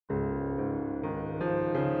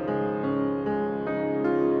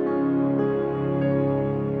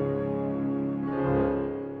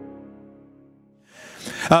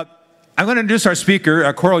I'm going to introduce our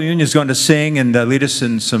speaker. Choral Union is going to sing and lead us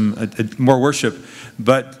in some more worship.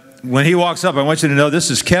 But when he walks up, I want you to know this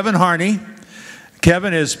is Kevin Harney.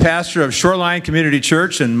 Kevin is pastor of Shoreline Community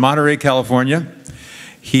Church in Monterey, California.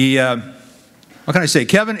 He, what can I say?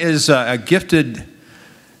 Kevin is a gifted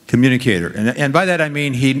communicator. And by that I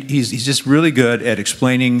mean he's just really good at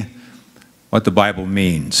explaining what the Bible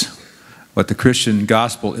means, what the Christian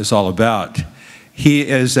gospel is all about. He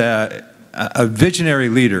is a visionary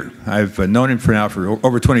leader. I've known him for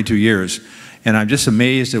over 22 years, and I'm just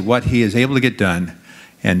amazed at what he is able to get done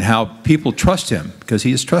and how people trust him because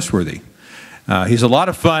he is trustworthy. He's a lot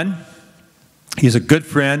of fun. He's a good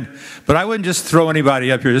friend, but I wouldn't just throw anybody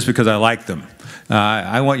up here just because I like them.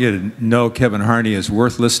 I want you to know Kevin Harney is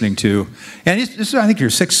worth listening to. And this is, I think, your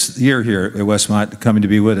 6th year here at Westmont coming to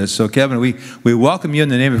be with us. So, Kevin, we welcome you in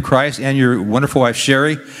the name of Christ and your wonderful wife,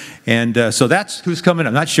 Sherry. And so that's who's coming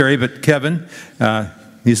up. Not Sherry, but Kevin.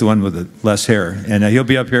 He's the one with the less hair. And he'll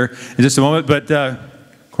be up here in just a moment. But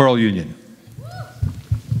Choral Union.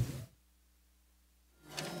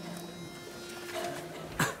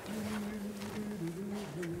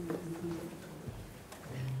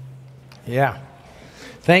 Yeah.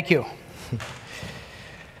 Thank you.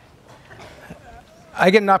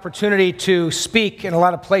 I get an opportunity to speak in a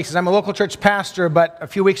lot of places. I'm a local church pastor, but a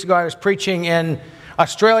few weeks ago I was preaching in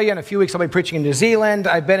Australia, and a few weeks I'll be preaching in New Zealand.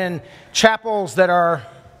 I've been in chapels that are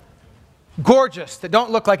gorgeous, that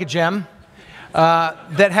don't look like a gem,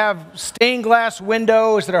 that have stained glass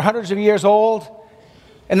windows that are hundreds of years old,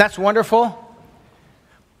 and that's wonderful.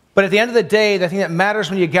 But at the end of the day, the thing that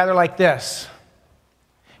matters when you gather like this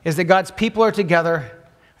is that God's people are together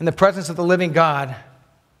in the presence of the living God,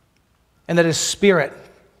 and that His Spirit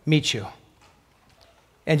meets you.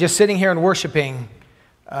 And just sitting here and worshiping,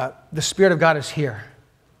 the Spirit of God is here.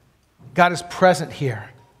 God is present here.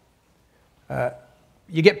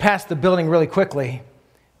 You get past the building really quickly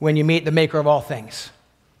when you meet the Maker of all things.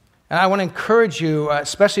 And I want to encourage you,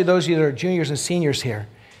 especially those of you that are juniors and seniors here,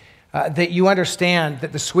 that you understand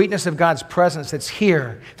that the sweetness of God's presence that's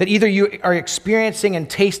here, that either you are experiencing and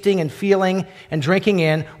tasting and feeling and drinking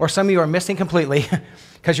in, or some of you are missing completely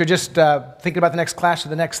because you're just thinking about the next class or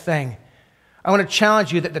the next thing. I want to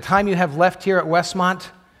challenge you that the time you have left here at Westmont,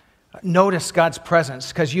 notice God's presence,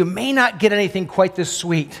 because you may not get anything quite this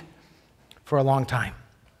sweet for a long time.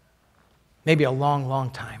 Maybe a long, long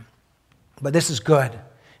time. But this is good,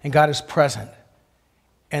 and God is present.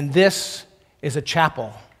 And this is a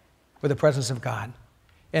chapel with the presence of God.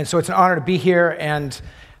 And so it's an honor to be here, and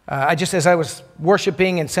as I was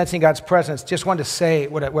worshiping and sensing God's presence, just wanted to say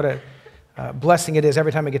what a blessing it is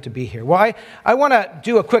every time I get to be here. Well, I want to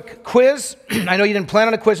do a quick quiz. I know you didn't plan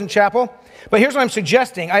on a quiz in chapel, but here's what I'm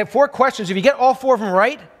suggesting. I have 4 questions. If you get all 4 of them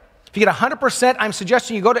right, if you get 100%, I'm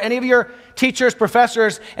suggesting you go to any of your teachers,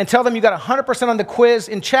 professors, and tell them you got 100% on the quiz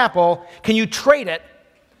in chapel. Can you trade it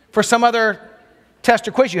for some other test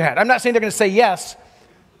or quiz you had? I'm not saying they're going to say yes,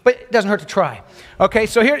 but it doesn't hurt to try. Okay,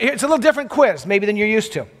 so here it's a little different quiz maybe than you're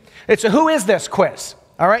used to. It's a who is this quiz.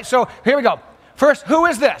 All right, so here we go. First, who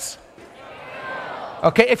is this?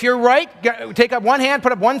 Okay, if you're right, take up one hand,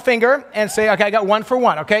 put up one finger, and say, okay, I got 1 for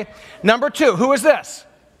 1, okay? Number 2, who is this?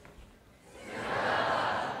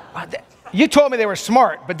 You told me they were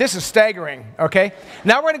smart, but this is staggering, okay?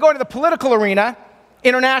 Now we're going to go into the political arena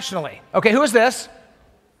internationally. Okay, who is this?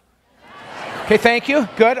 Okay, thank you.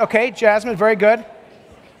 Good, okay, Jasmine, very good.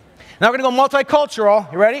 Now we're going to go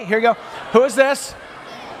multicultural. You ready? Here you go. Who is this?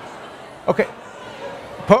 Okay.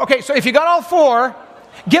 Okay, so if you got all 4,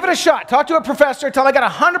 give it a shot. Talk to a professor. Tell them I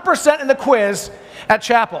got 100% in the quiz at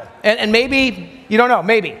chapel. And maybe, you don't know,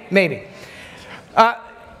 maybe.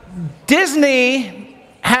 Disney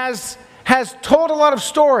has told a lot of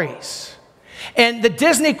stories. And the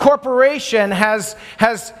Disney Corporation has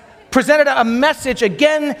presented a message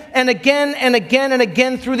again and again and again and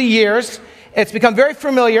again through the years. It's become very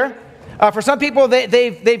familiar. For some people,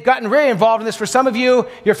 they've gotten very involved in this. For some of you,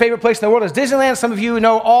 your favorite place in the world is Disneyland. Some of you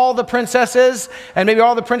know all the princesses and maybe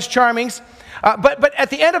all the Prince Charmings. But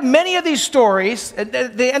at the end of many of these stories, at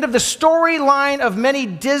the end of the storyline of many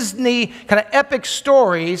Disney kind of epic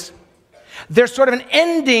stories, there's sort of an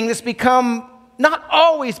ending that's become not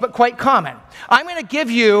always, but quite common. I'm going to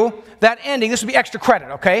give you that ending. This will be extra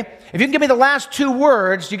credit, okay? If you can give me the last 2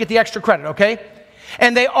 words, you get the extra credit, okay?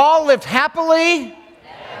 And they all lived happily.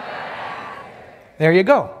 There you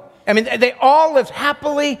go. I mean, they all lived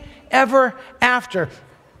happily ever after.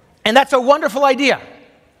 And that's a wonderful idea.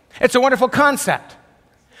 It's a wonderful concept.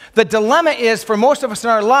 The dilemma is, for most of us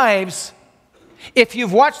in our lives, if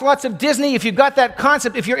you've watched lots of Disney, if you've got that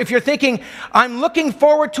concept, if you're thinking, I'm looking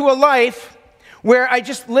forward to a life where I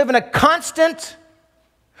just live in a constant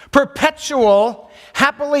perpetual,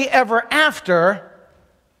 happily ever after,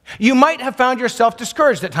 you might have found yourself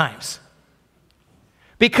discouraged at times.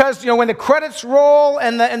 Because, when the credits roll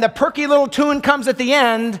and the perky little tune comes at the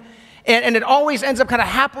end, and it always ends up kind of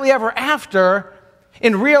happily ever after,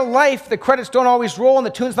 in real life, the credits don't always roll, and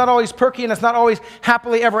the tune's not always perky, and it's not always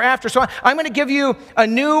happily ever after. So I'm going to give you a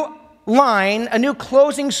new line, a new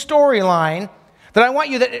closing storyline, that I want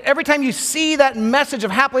you, that every time you see that message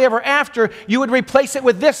of happily ever after, you would replace it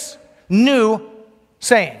with this new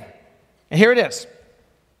saying. And here it is.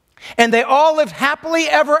 And they all lived happily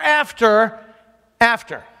ever after.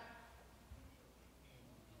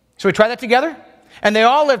 So we try that together? And they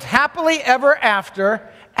all lived happily ever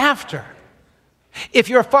after. If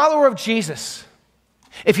you're a follower of Jesus,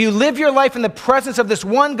 if you live your life in the presence of this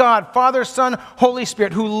one God, Father, Son, Holy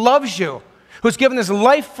Spirit, who loves you, who's given his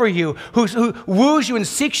life for you, who woos you and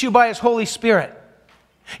seeks you by his Holy Spirit,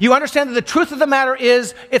 you understand that the truth of the matter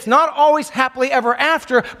is it's not always happily ever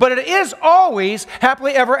after, but it is always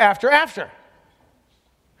happily ever after.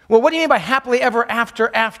 Well, what do you mean by happily ever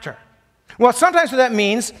after? Well, sometimes what that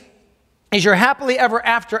means is your happily ever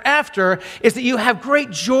after is that you have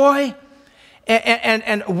great joy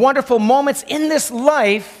and wonderful moments in this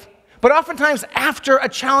life, but oftentimes after a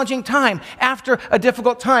challenging time, after a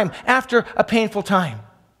difficult time, after a painful time.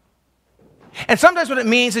 And sometimes what it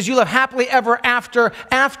means is you live happily ever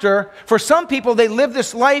after. For some people, they live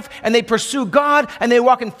this life and they pursue God and they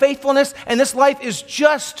walk in faithfulness, and this life is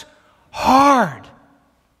just hard.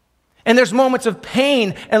 And there's moments of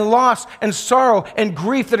pain and loss and sorrow and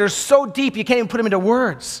grief that are so deep you can't even put them into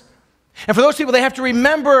words. And for those people, they have to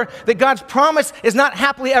remember that God's promise is not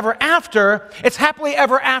happily ever after, it's happily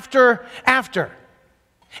ever after.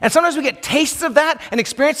 And sometimes we get tastes of that and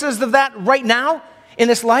experiences of that right now in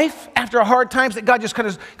this life after hard times, that God just kind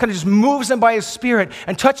of just moves them by his Spirit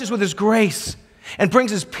and touches with his grace and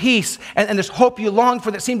brings his peace and this hope you longed for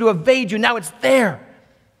that seemed to evade you. Now it's there.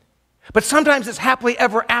 But sometimes it's happily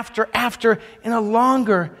ever after in a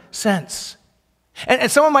longer sense.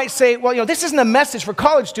 And someone might say, well, this isn't a message for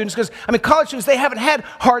college students because, college students, they haven't had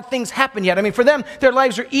hard things happen yet. For them, their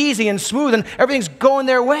lives are easy and smooth and everything's going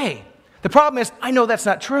their way. The problem is, I know that's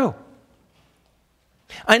not true.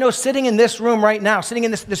 I know sitting in this room right now, sitting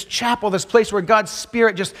in this chapel, this place where God's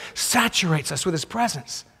Spirit just saturates us with his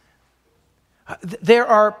presence, there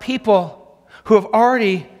are people who have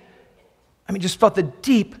already just felt the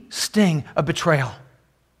deep sting of betrayal.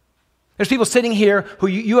 There's people sitting here who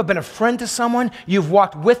you have been a friend to someone, you've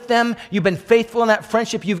walked with them, you've been faithful in that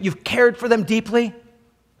friendship, you've cared for them deeply,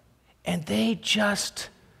 and they just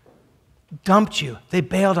dumped you. They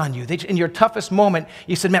bailed on you. In your toughest moment,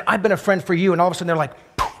 you said, man, I've been a friend for you, and all of a sudden they're like,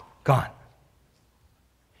 poof, gone.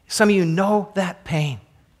 Some of you know that pain,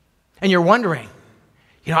 and you're wondering,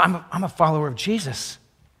 I'm a follower of Jesus.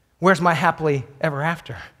 Where's my happily ever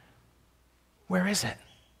after? Where is it?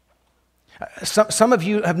 Some of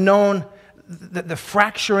you have known the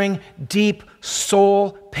fracturing, deep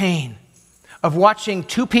soul pain of watching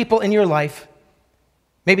two people in your life,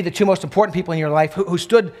 maybe the two most important people in your life, who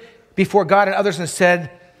stood before God and others and said,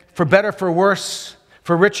 for better, for worse,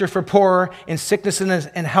 for richer, for poorer, in sickness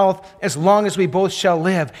and health, as long as we both shall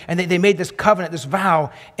live. And they made this covenant, this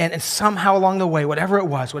vow, and somehow along the way, whatever it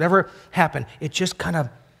was, whatever happened, it just kind of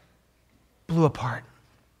blew apart.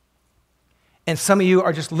 And some of you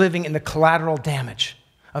are just living in the collateral damage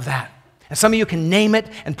of that. And some of you can name it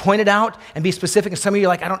and point it out and be specific. And some of you are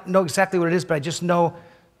like, I don't know exactly what it is, but I just know,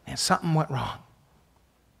 man, something went wrong.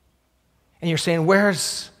 And you're saying,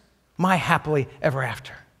 where's my happily ever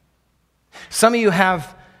after? Some of you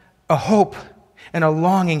have a hope and a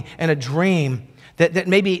longing and a dream that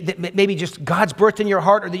maybe just God's birthed in your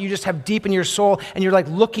heart, or that you just have deep in your soul, and you're like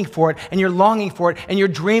looking for it and you're longing for it and you're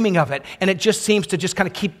dreaming of it, and it just seems to just kind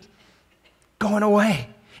of keep going away.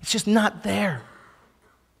 It's just not there.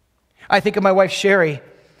 I think of my wife, Sherry.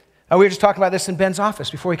 We were just talking about this in Ben's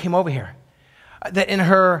office before he came over here. That in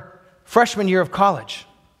her freshman year of college,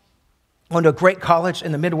 went to a great college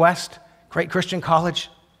in the Midwest, great Christian college.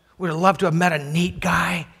 Would have loved to have met a neat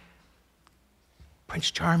guy.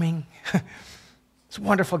 Prince Charming. It's a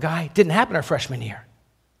wonderful guy. Didn't happen her freshman year.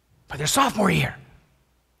 But their sophomore year.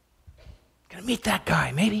 Gonna meet that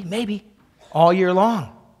guy, maybe. All year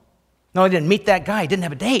long. No, I didn't meet that guy. Didn't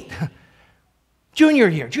have a date. Junior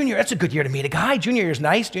year, that's a good year to meet a guy. Junior year's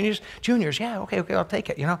nice. Juniors, yeah, okay, I'll take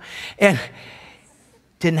it, And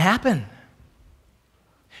didn't happen.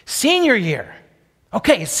 Senior year.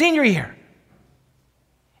 Okay, senior year.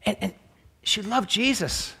 And she loved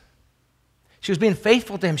Jesus. She was being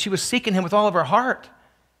faithful to him. She was seeking him with all of her heart.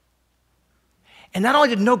 And not only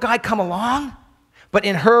did no guy come along, But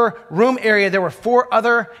in her room area, there were 4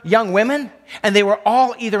 other young women, and they were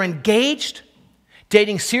all either engaged,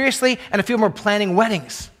 dating seriously, and a few of them were planning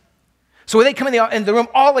weddings. So when they come in the room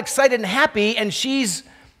all excited and happy, and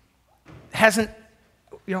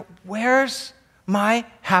where's my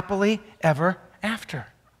happily ever after?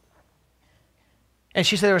 And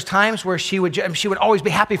she said there was times where she would always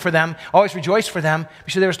be happy for them, always rejoice for them.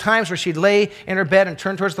 She said there was times where she'd lay in her bed and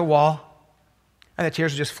turn towards the wall, and the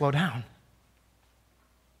tears would just flow down.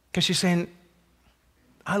 Because she's saying,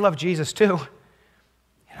 I love Jesus too.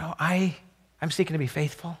 I'm seeking to be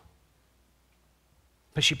faithful.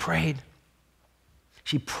 But she prayed.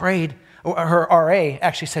 She prayed. Her RA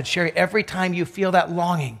actually said, Sherry, every time you feel that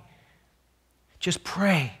longing, just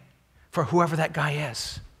pray for whoever that guy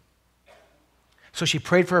is. So she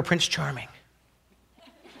prayed for her Prince Charming.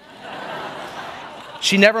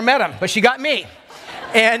 She never met him, but she got me.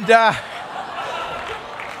 And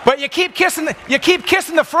but you keep kissing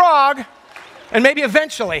the frog, and maybe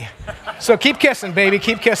eventually. So keep kissing, baby,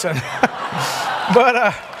 keep kissing.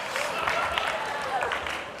 But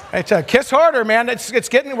I tell you, kiss harder, man.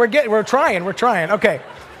 We're trying. Okay,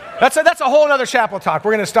 that's a whole other chapel talk.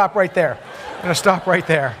 We're going to stop right there.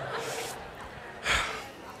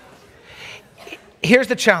 Here's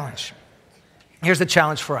the challenge. Here's the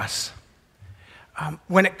challenge for us.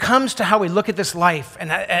 When it comes to how we look at this life and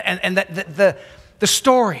the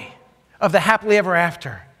story of the happily ever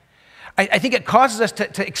after, I think it causes us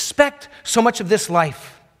to expect so much of this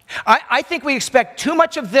life. I think we expect too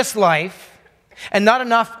much of this life and not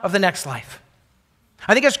enough of the next life.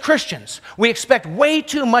 I think as Christians, we expect way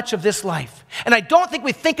too much of this life. And I don't think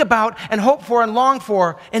we think about and hope for and long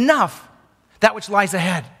for enough that which lies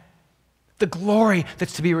ahead. The glory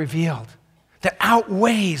that's to be revealed, that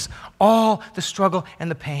outweighs all the struggle and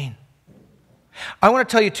the pain. I want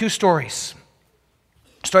to tell you 2 stories.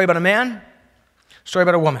 A story about a man, a story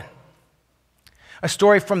about a woman. A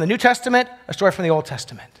story from the New Testament, a story from the Old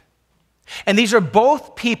Testament. And these are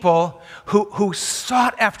both people who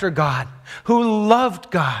sought after God, who loved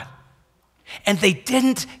God, and they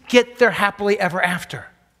didn't get their happily ever after.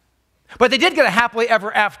 But they did get a happily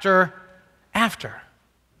ever after.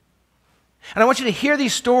 And I want you to hear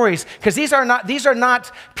these stories, because these are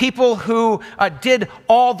not people who did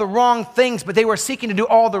all the wrong things, but they were seeking to do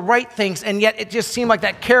all the right things, and yet it just seemed like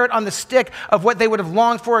that carrot on the stick of what they would have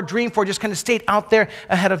longed for or dreamed for just kind of stayed out there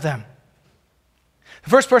ahead of them. The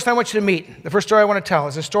first person I want you to meet, the first story I want to tell,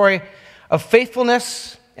 is a story of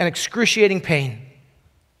faithfulness and excruciating pain.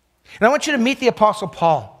 And I want you to meet the Apostle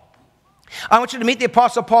Paul. I want you to meet the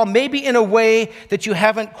Apostle Paul maybe in a way that you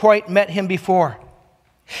haven't quite met him before.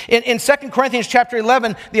 In 2 Corinthians chapter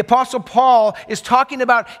 11, the Apostle Paul is talking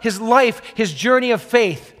about his life, his journey of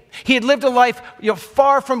faith. He had lived a life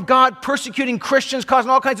far from God, persecuting Christians,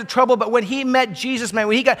 causing all kinds of trouble. But when he met Jesus, man,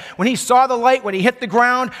 when he saw the light, when he hit the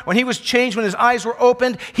ground, when he was changed, when his eyes were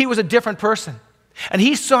opened, he was a different person. And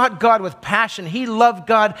he sought God with passion. He loved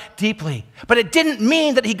God deeply. But it didn't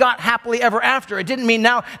mean that he got happily ever after. It didn't mean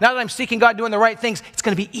now that I'm seeking God, doing the right things, it's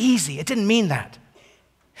going to be easy. It didn't mean that.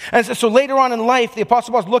 And so later on in life, the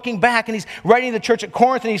Apostle Paul is looking back, and he's writing to the church at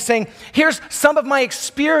Corinth, and he's saying, here's some of my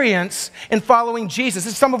experience in following Jesus.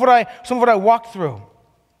 This is some of what I walked through.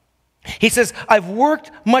 He says, I've worked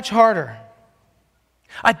much harder.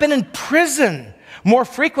 I've been in prison more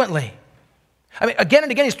frequently. I mean, again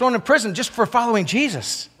and again, he's thrown in prison just for following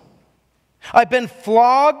Jesus. I've been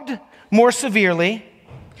flogged more severely.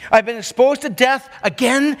 I've been exposed to death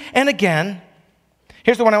again and again.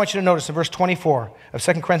 Here's the one I want you to notice in verse 24 of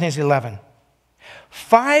 2 Corinthians 11.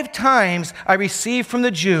 5 times I received from the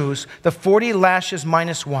Jews the 40 lashes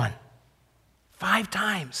minus 1. 5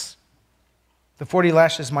 times. The 40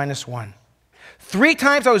 lashes minus 1. 3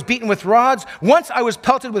 times I was beaten with rods. Once I was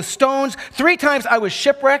pelted with stones. 3 times I was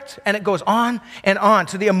shipwrecked. And it goes on and on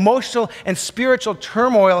to the emotional and spiritual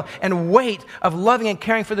turmoil and weight of loving and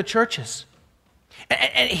caring for the churches.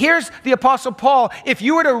 And here's the Apostle Paul. If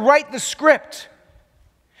you were to write the script,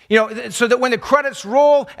 so that when the credits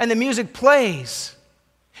roll and the music plays,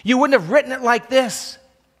 you wouldn't have written it like this,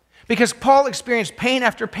 because Paul experienced pain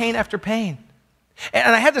after pain after pain.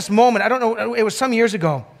 And I had this moment, I don't know, it was some years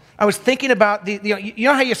ago. I was thinking about you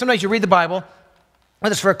know how sometimes you read the Bible,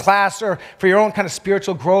 whether it's for a class or for your own kind of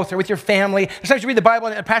spiritual growth or with your family. Sometimes you read the Bible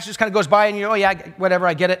and a passage just kind of goes by and oh yeah, whatever,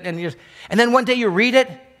 I get it. And then one day you read it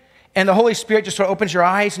and the Holy Spirit just sort of opens your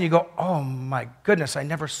eyes and you go, oh my goodness, I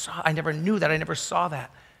never knew that, I never saw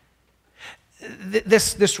that.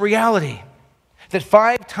 This reality that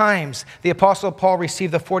 5 times the Apostle Paul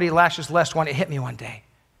received the 40 lashes less 1, it hit me one day.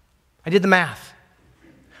 I did the math.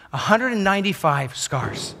 195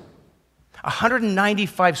 scars.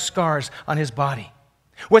 195 scars on his body.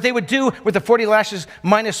 What they would do with the 40 lashes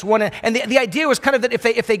minus one, and the idea was kind of that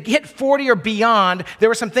if they hit 40 or beyond, there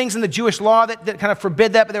were some things in the Jewish law that kind of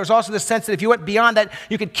forbid that, but there was also the sense that if you went beyond that,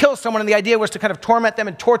 you could kill someone, and the idea was to kind of torment them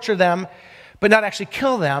and torture them, but not actually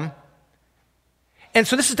kill them. And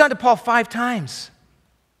so this is done to Paul 5 times.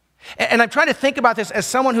 And I'm trying to think about this as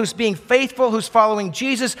someone who's being faithful, who's following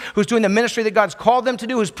Jesus, who's doing the ministry that God's called them to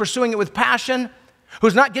do, who's pursuing it with passion,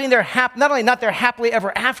 who's not getting their not only not their happily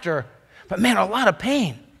ever after, but man, a lot of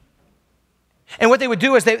pain. And what they would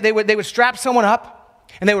do is they would strap someone up,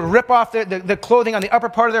 and they would rip off the clothing on the upper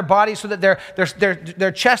part of their body so that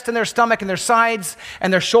their chest and their stomach and their sides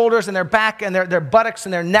and their shoulders and their back and their buttocks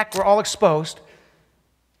and their neck were all exposed.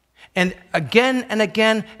 And again and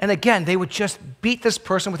again and again, they would just beat this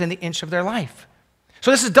person within the inch of their life.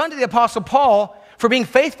 So this is done to the Apostle Paul for being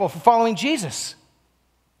faithful, for following Jesus.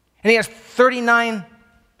 And he has 39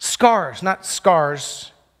 scars, not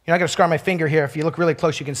scars. You're not going to scar my finger here. If you look really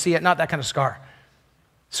close, you can see it. Not that kind of scar.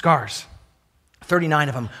 Scars. 39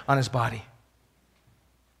 of them on his body.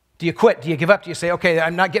 Do you quit? Do you give up? Do you say, okay,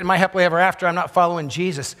 I'm not getting my happily ever after. I'm not following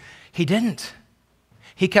Jesus? He didn't.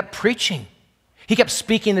 He kept preaching. He kept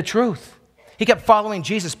speaking the truth. He kept following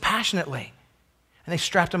Jesus passionately. And they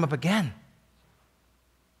strapped him up again.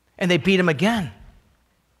 And they beat him again.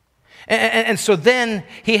 And so then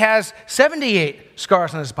he has 78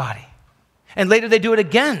 scars on his body. And later they do it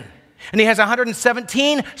again. And he has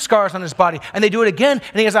 117 scars on his body. And they do it again.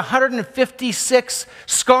 And he has 156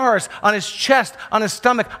 scars on his chest, on his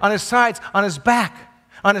stomach, on his sides, on his back,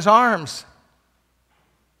 on his arms.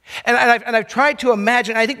 And I've tried to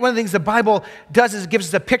imagine, I think one of the things the Bible does is it gives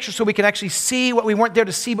us a picture so we can actually see what we weren't there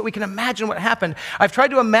to see, but we can imagine what happened. I've tried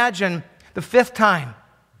to imagine the 5th time.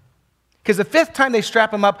 Because the 5th time they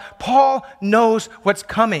strap him up, Paul knows what's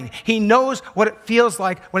coming. He knows what it feels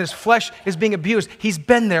like when his flesh is being abused. He's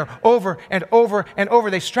been there over and over and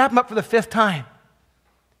over. They strap him up for the 5th time.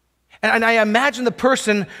 And I imagine the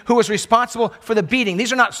person who was responsible for the beating.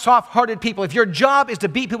 These are not soft-hearted people. If your job is to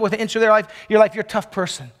beat people within an inch of their life, you're a tough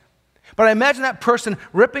person. But I imagine that person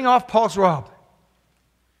ripping off Paul's robe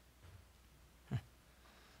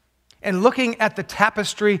and looking at the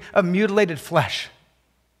tapestry of mutilated flesh.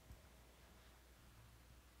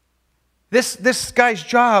 This guy's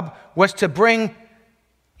job was to bring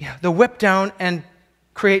the whip down and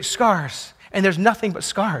create scars. And there's nothing but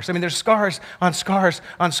scars. I mean, there's scars on scars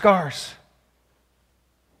on scars.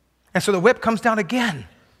 And so the whip comes down again,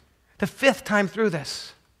 the 5th time through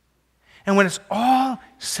this. And when it's all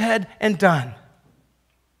said and done,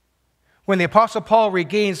 when the Apostle Paul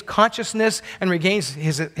regains consciousness and regains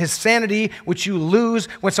his sanity, which you lose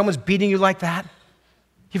when someone's beating you like that,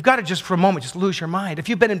 you've got to just for a moment just lose your mind. If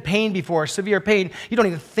you've been in pain before, severe pain, you don't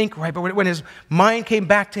even think right. But when his mind came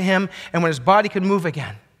back to him and when his body could move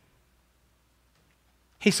again,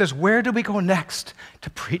 he says, where do we go next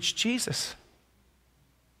to preach Jesus?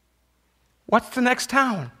 What's the next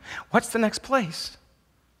town? What's the next place?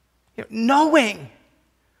 Knowing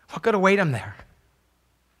what could await him there.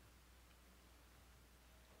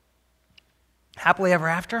 Happily ever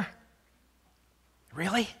after?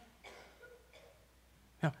 Really?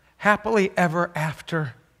 Happily ever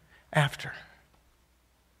after.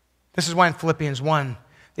 This is why in Philippians 1,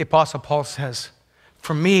 the Apostle Paul says,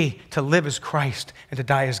 for me to live is Christ and to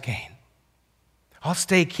die is gain.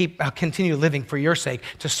 I'll continue living for your sake,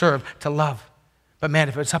 to serve, to love. But man,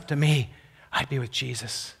 if it's up to me, I'd be with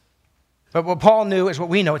Jesus. But what Paul knew is what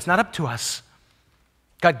we know. It's not up to us.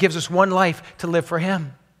 God gives us one life to live for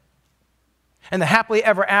him. And the happily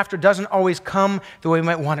ever after doesn't always come the way we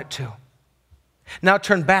might want it to. Now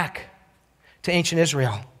turn back to ancient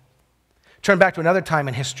Israel. Turn back to another time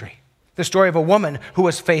in history. The story of a woman who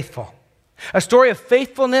was faithful. A story of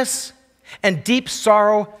faithfulness and deep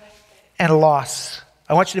sorrow and loss.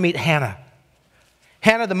 I want you to meet Hannah.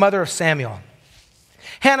 Hannah, the mother of Samuel.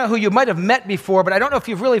 Hannah, who you might have met before, but I don't know if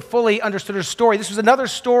you've really fully understood her story. This was another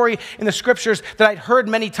story in the scriptures that I'd heard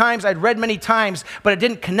many times, I'd read many times, but it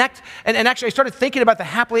didn't connect. And actually, I started thinking about the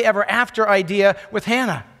happily ever after idea with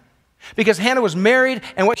Hannah. Because Hannah was married,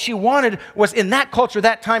 and what she wanted was, in that culture,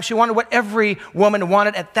 that time, she wanted what every woman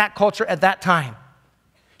wanted at that culture, at that time.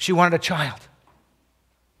 She wanted a child.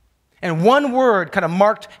 And one word kind of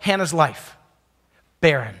marked Hannah's life: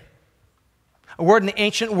 barren. A word in the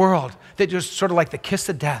ancient world that was sort of like the kiss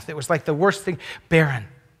of death. It was like the worst thing, barren.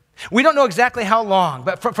 We don't know exactly how long,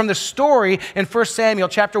 but from the story in 1 Samuel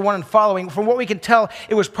chapter 1 and following, from what we can tell,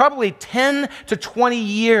 it was probably 10 to 20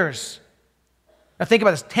 years. Now think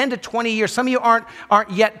about this, 10 to 20 years. Some of you aren't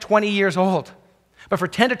yet 20 years old. But for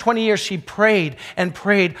 10 to 20 years, she prayed and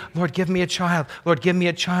prayed, Lord, give me a child. Lord, give me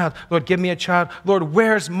a child. Lord, give me a child. Lord,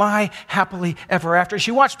 where's my happily ever after?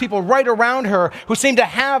 She watched people right around her who seemed to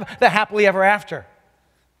have the happily ever after.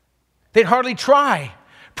 They'd hardly try.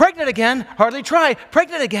 Pregnant again, hardly try.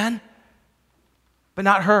 Pregnant again, but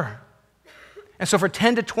not her. And so for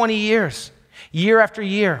 10 to 20 years, year after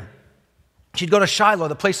year, she'd go to Shiloh,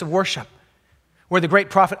 the place of worship, where the great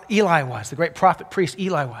prophet Eli was, the great prophet priest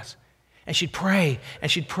Eli was. And she'd pray,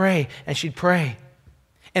 and she'd pray, and she'd pray.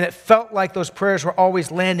 And it felt like those prayers were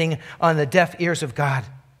always landing on the deaf ears of God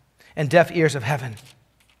and deaf ears of heaven.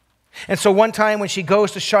 And so one time when she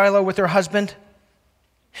goes to Shiloh with her husband,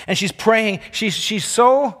 and she's praying, she's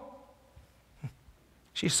so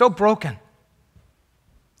broken.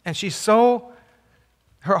 And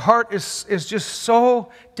her heart is just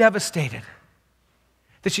so devastated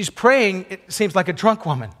that she's praying, it seems like a drunk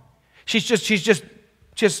woman. She's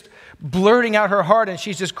just blurting out her heart, and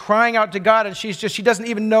she's just crying out to God, and she doesn't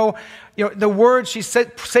even know, the words. She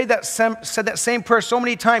said that same prayer so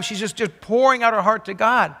many times. She's just pouring out her heart to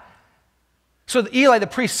God. So Eli, the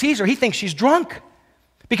priest, sees her. He thinks she's drunk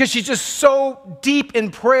because she's just so deep in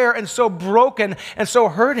prayer and so broken and so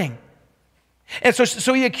hurting. And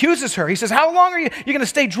so he accuses her. He says, how long are you going to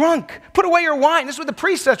stay drunk? Put away your wine. This is what the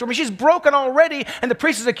priest says to her. I mean, she's broken already, and the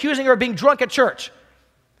priest is accusing her of being drunk at church.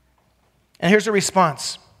 And here's the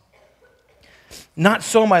response. Not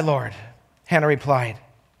so, my lord, Hannah replied.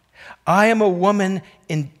 I am a woman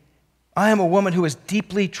who is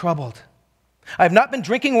deeply troubled. I have not been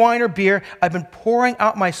drinking wine or beer. I've been pouring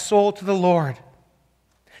out my soul to the Lord.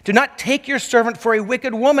 Do not take your servant for a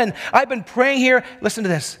wicked woman. I've been praying here, listen to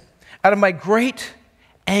this, out of my great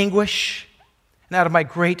anguish and out of my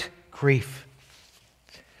great grief.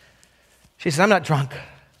 She says, I'm not drunk.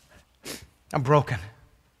 I'm broken.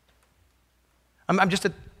 I'm just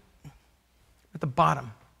at the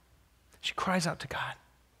bottom. She cries out to God.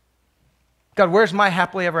 God, where's my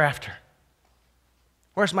happily ever after?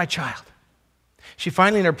 Where's my child? She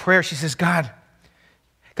finally, in her prayer, she says, God,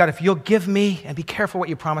 if you'll give me, and be careful what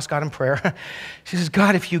you promise God in prayer. She says,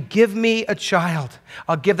 God, if you give me a child,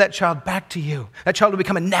 I'll give that child back to you. That child will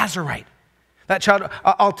become a Nazarite. That child,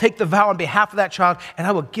 I'll take the vow on behalf of that child, and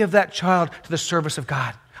I will give that child to the service of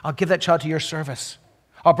God. I'll give that child to your service.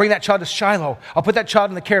 I'll bring that child to Shiloh. I'll put that child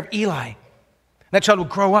in the care of Eli. That child will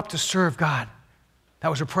grow up to serve God. That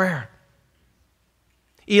was her prayer.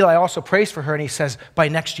 Eli also prays for her, and he says, by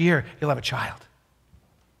next year, you'll have a child.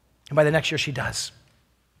 And by the next year, she does.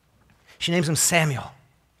 She names him Samuel.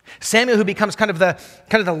 Samuel, who becomes kind of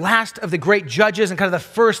the last of the great judges and kind of the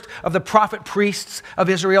first of the prophet priests of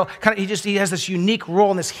Israel. He has this unique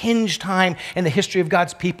role in this hinge time in the history of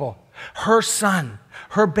God's people. Her son,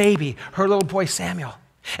 her baby, her little boy Samuel.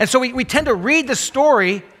 And so we tend to read the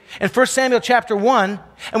story in 1 Samuel chapter 1,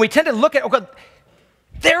 and we tend to look at,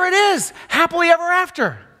 there it is, happily ever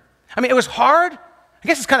after. I mean, it was hard. I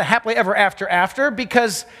guess it's kind of happily ever after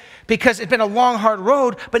because it's been a long, hard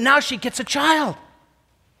road, but now she gets a child.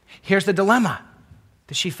 Here's the dilemma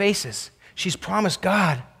that she faces. She's promised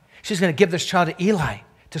God she's going to give this child to Eli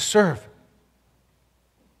to serve.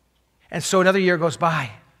 And so another year goes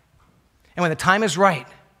by. And when the time is right,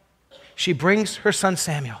 she brings her son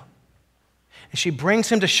Samuel. And she brings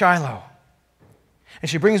him to Shiloh. And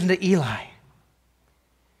she brings him to Eli.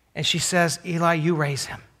 And she says, Eli, you raise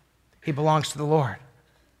him. He belongs to the Lord.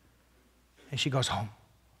 And she goes home.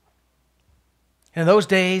 In those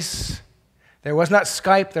days, there was not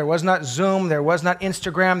Skype, there was not Zoom, there was not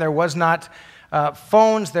Instagram, there was not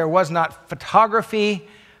phones, there was not photography.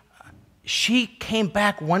 She came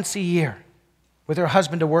back once a year with her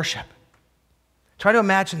husband to worship. Try to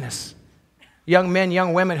imagine this. Young men,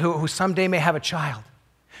 young women who someday may have a child.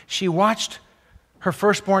 She watched her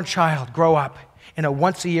firstborn child grow up in a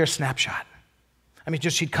once-a-year snapshot. I mean,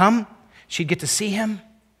 she'd come, she'd get to see him.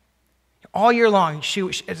 All year long,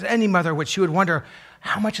 as any mother would, she would wonder,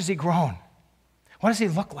 how much has he grown? What does he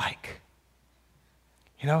look like?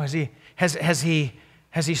 Has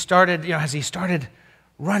he started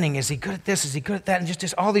running? Is he good at this? Is he good at that? And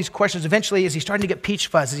just all these questions. Eventually, is he starting to get peach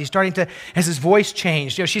fuzz? Has his voice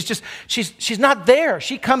changed? She's not there.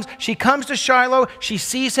 She comes to Shiloh, she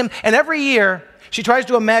sees him, and every year she tries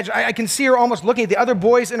to imagine. I can see her almost looking at the other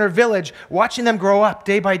boys in her village, watching them grow up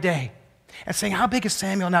day by day, and saying, how big is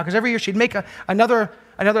Samuel now? Because every year she'd make another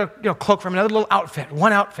cloak from another little outfit,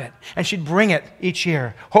 one outfit, and she'd bring it each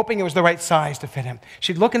year, hoping it was the right size to fit him.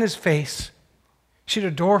 She'd look in his face. She'd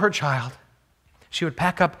adore her child. She would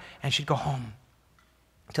pack up and she'd go home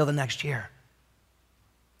until the next year.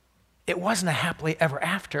 It wasn't a happily ever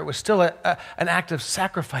after. It was still an act of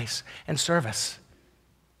sacrifice and service.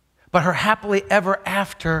 But her happily ever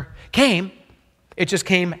after came. It just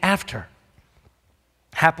came after.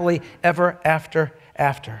 Happily ever after.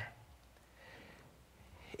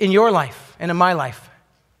 In your life and in my life,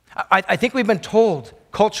 I think we've been told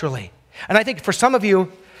culturally, and I think for some of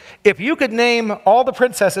you, if you could name all the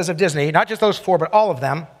princesses of Disney, not just those 4, but all of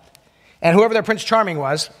them, and whoever their Prince Charming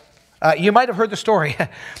was, you might have heard the story.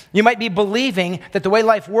 You might be believing that the way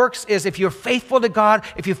life works is if you're faithful to God,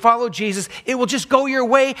 if you follow Jesus, it will just go your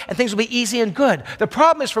way and things will be easy and good. The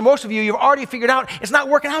problem is for most of you, you've already figured out it's not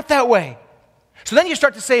working out that way. So then you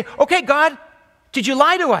start to say, okay, God, did you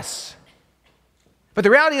lie to us? But the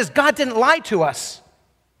reality is God didn't lie to us.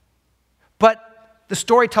 But the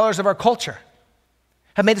storytellers of our culture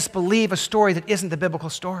have made us believe a story that isn't the biblical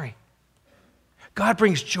story. God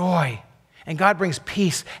brings joy, and God brings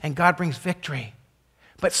peace, and God brings victory.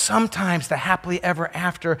 But sometimes the happily ever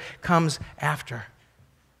after comes after.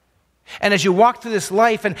 And as you walk through this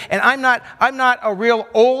life, and I'm not a real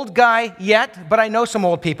old guy yet, but I know some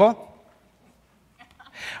old people.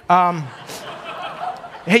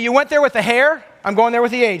 Hey, you went there with the hair? I'm going there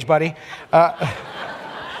with the age, buddy.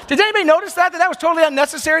 Did anybody notice that? That was totally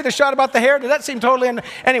unnecessary, the shot about the hair? Did that seem totally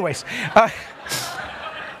anyways.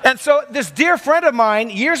 And so this dear friend of mine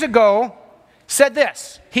years ago said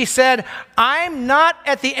this. He said, I'm not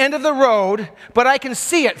at the end of the road, but I can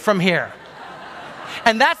see it from here.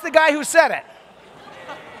 And that's the guy who said it.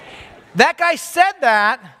 That guy said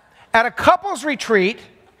that at a couples retreat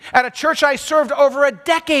at a church I served over a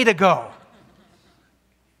decade ago.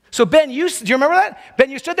 So Ben, do you remember that?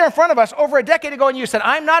 Ben, you stood there in front of us over a decade ago and you said,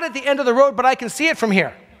 I'm not at the end of the road, but I can see it from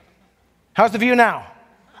here. How's the view now?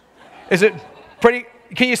 Is it pretty,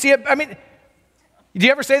 can you see it? I mean, do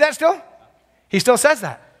you ever say that still? He still says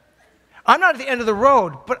that. I'm not at the end of the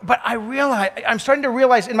road, but I'm starting to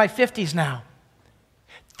realize in my 50s now,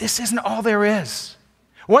 this isn't all there is.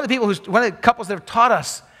 One of the couples that have taught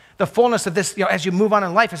us the fullness of this, as you move on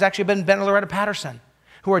in life has actually been Ben and Loretta Patterson,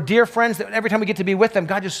 who are dear friends that every time we get to be with them,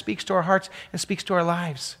 God just speaks to our hearts and speaks to our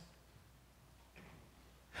lives.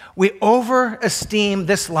 We overesteem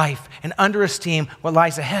this life and underesteem what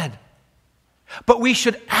lies ahead. But we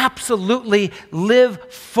should absolutely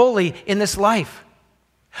live fully in this life.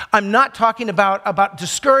 I'm not talking about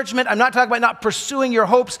discouragement. I'm not talking about not pursuing your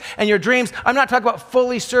hopes and your dreams. I'm not talking about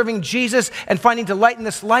fully serving Jesus and finding delight in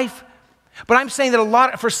this life. But I'm saying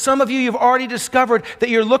that for some of you, you've already discovered that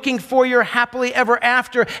you're looking for your happily ever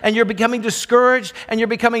after, and you're becoming discouraged, and you're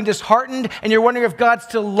becoming disheartened, and you're wondering if God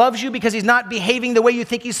still loves you because he's not behaving the way you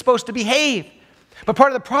think he's supposed to behave. But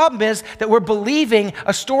part of the problem is that we're believing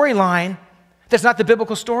a storyline that's not the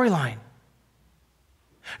biblical storyline.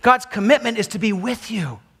 God's commitment is to be with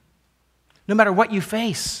you, no matter what you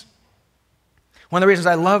face. One of the reasons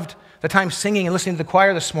I loved the time singing and listening to the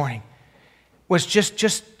choir this morning was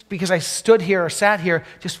just because I stood here or sat here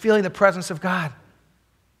just feeling the presence of God.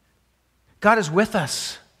 God is with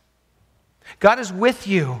us. God is with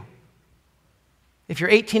you. If you're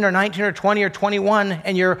 18 or 19 or 20 or 21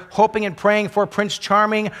 and you're hoping and praying for Prince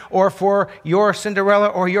Charming or for your Cinderella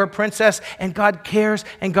or your princess, and God cares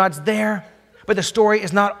and God's there, but the story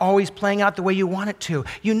is not always playing out the way you want it to.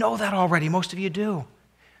 You know that already. Most of you do.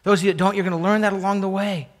 Those of you that don't, you're going to learn that along the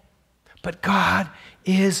way. But God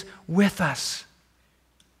is with us.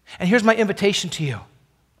 And here's my invitation to you.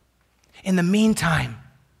 In the meantime,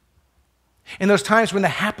 in those times when the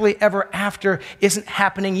happily ever after isn't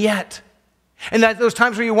happening yet, and that those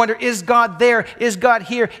times where you wonder, is God there? Is God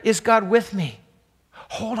here? Is God with me?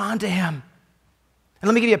 Hold on to him. And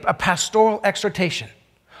let me give you a pastoral exhortation.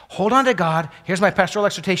 Hold on to God. Here's my pastoral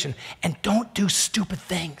exhortation. And don't do stupid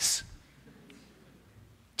things.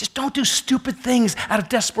 Just don't do stupid things out of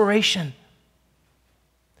desperation.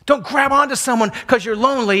 Don't grab onto someone because you're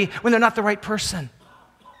lonely when they're not the right person.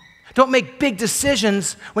 Don't make big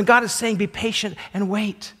decisions when God is saying be patient and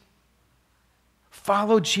wait.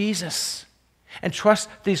 Follow Jesus and trust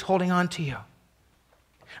that he's holding on to you.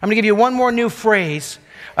 I'm going to give you one more new phrase.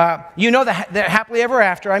 You know the happily ever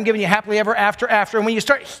after. I'm giving you happily ever after. And when you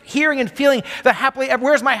start hearing and feeling the happily ever,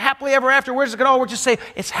 where's my happily ever after? Where's it going to all work? Just say,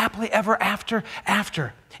 it's happily ever after.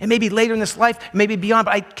 It may be later in this life, it may be beyond,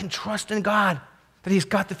 but I can trust in God that he's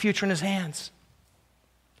got the future in his hands.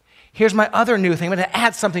 Here's my other new thing. I'm going to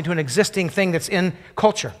add something to an existing thing that's in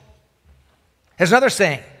culture. There's another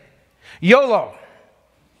saying, YOLO.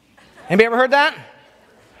 Anybody ever heard that?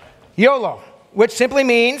 YOLO, which simply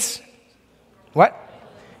means, what?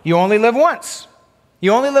 You only live once.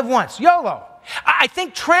 You only live once. YOLO. I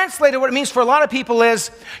think translated what it means for a lot of people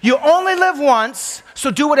is, you only live once,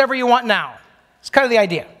 so do whatever you want now. It's kind of the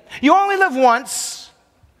idea. You only live once,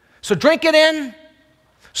 so drink it in,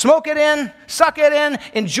 Smoke it in, suck it in,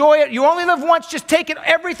 enjoy it. You only live once. Just take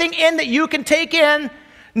everything in that you can take in,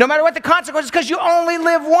 no matter what the consequences, because you only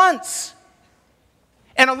live once.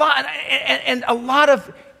 And a lot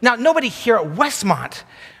of, now nobody here at Westmont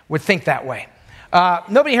would think that way.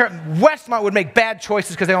 Nobody here at Westmont would make bad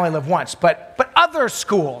choices because they only live once. But other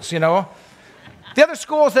schools, the other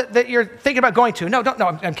schools that you're thinking about going to, no,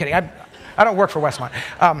 I'm kidding. I don't work for Westmont.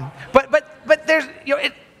 But there's,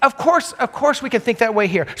 of course we can think that way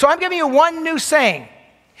here. So I'm giving you one new saying.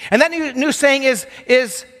 And that new saying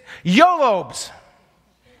is YOLOBs.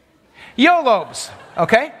 YOLOBs,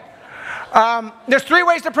 okay? There's 3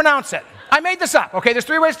 ways to pronounce it. I made this up, okay? There's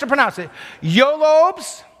 3 ways to pronounce it.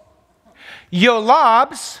 YOLOBs,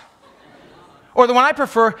 YOLOBs, or the one I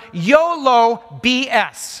prefer, YOLO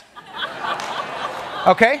BS.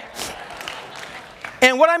 Okay?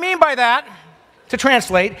 And what I mean by that, to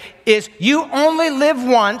translate, is you only live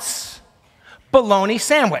once, bologna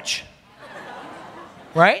sandwich.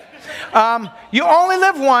 Right? You only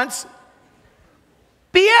live once,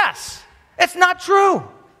 BS. It's not true.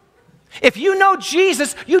 If you know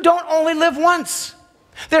Jesus, you don't only live once.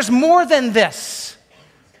 There's more than this.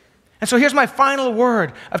 And so here's my final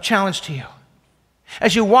word of challenge to you.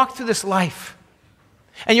 As you walk through this life,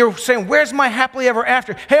 and you're saying, where's my happily ever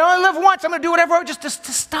after? Hey, I only live once. I'm going to do whatever, just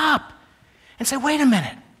to stop and say, wait a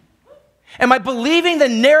minute. Am I believing the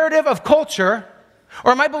narrative of culture,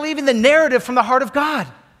 or am I believing the narrative from the heart of God?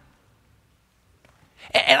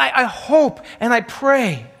 And I hope and I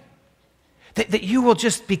pray that you will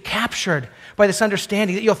just be captured by this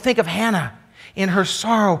understanding, that you'll think of Hannah in her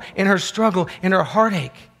sorrow, in her struggle, in her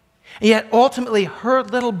heartache. And yet ultimately her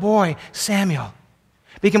little boy, Samuel,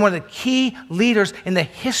 became one of the key leaders in the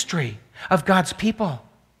history of God's people.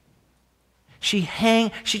 She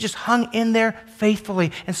just hung in there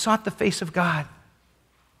faithfully and sought the face of God.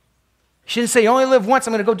 She didn't say, you only live once,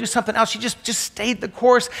 I'm going to go do something else. She just stayed the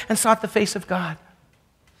course and sought the face of God.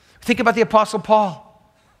 Think about the Apostle Paul.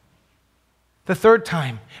 The 3rd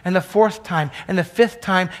time, and the 4th time, and the 5th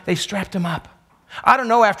time, they strapped him up. I don't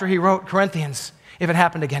know after he wrote Corinthians if it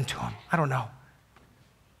happened again to him. I don't know.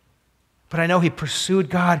 But I know he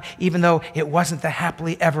pursued God even though it wasn't the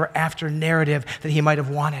happily ever after narrative that he might have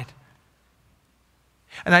wanted.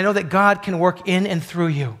 And I know that God can work in and through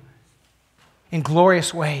you in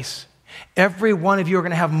glorious ways. Every one of you are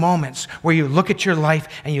going to have moments where you look at your life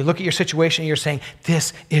and you look at your situation and you're saying,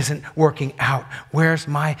 this isn't working out. Where's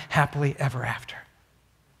my happily ever after?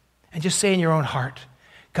 And just say in your own heart,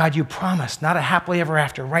 God, you promise not a happily ever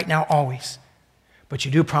after right now, always, but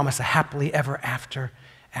you do promise a happily ever after.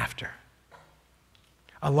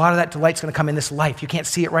 A lot of that delight's going to come in this life. You can't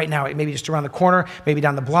see it right now. It may be just around the corner, maybe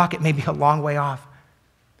down the block. It may be a long way off.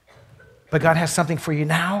 But God has something for you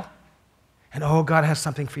now. And oh, God has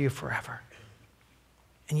something for you forever.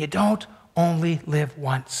 And you don't only live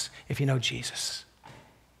once if you know Jesus.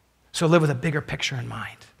 So live with a bigger picture in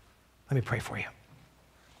mind. Let me pray for you.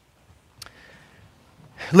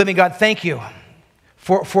 Living God, thank you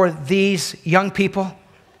for these young people.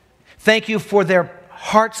 Thank you for their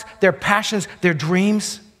hearts, their passions, their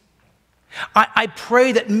dreams. I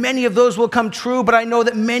pray that many of those will come true, but I know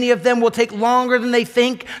that many of them will take longer than they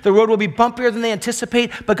think. The road will be bumpier than they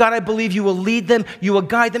anticipate. But God, I believe you will lead them, you will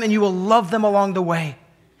guide them, and you will love them along the way.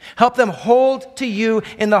 Help them hold to you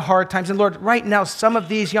in the hard times. And Lord, right now, some of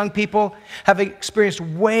these young people have experienced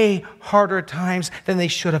way harder times than they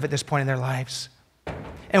should have at this point in their lives.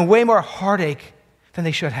 And way more heartache than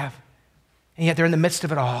they should have. And yet they're in the midst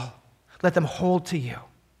of it all. Let them hold to you.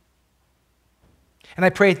 And I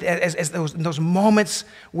pray as those moments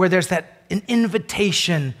where there's an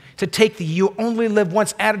invitation to take the you only live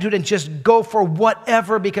once attitude and just go for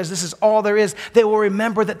whatever because this is all there is, they will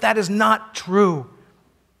remember that that is not true,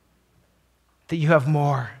 that you have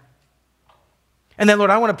more. And then, Lord,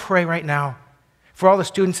 I want to pray right now for all the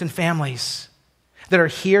students and families that are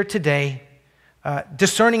here today,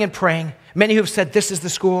 discerning and praying, many who have said this is the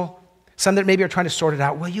school, some that maybe are trying to sort it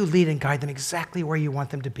out. Will you lead and guide them exactly where you want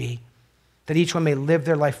them to be? That each one may live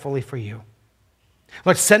their life fully for you.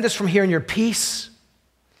 Lord, send us from here in your peace.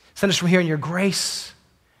 Send us from here in your grace.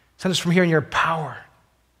 Send us from here in your power.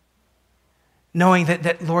 Knowing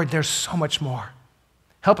that, Lord, there's so much more.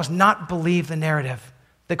 Help us not believe the narrative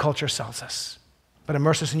that culture sells us, but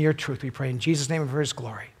immerse us in your truth, we pray. In Jesus' name and for his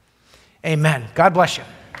glory. Amen. God bless you.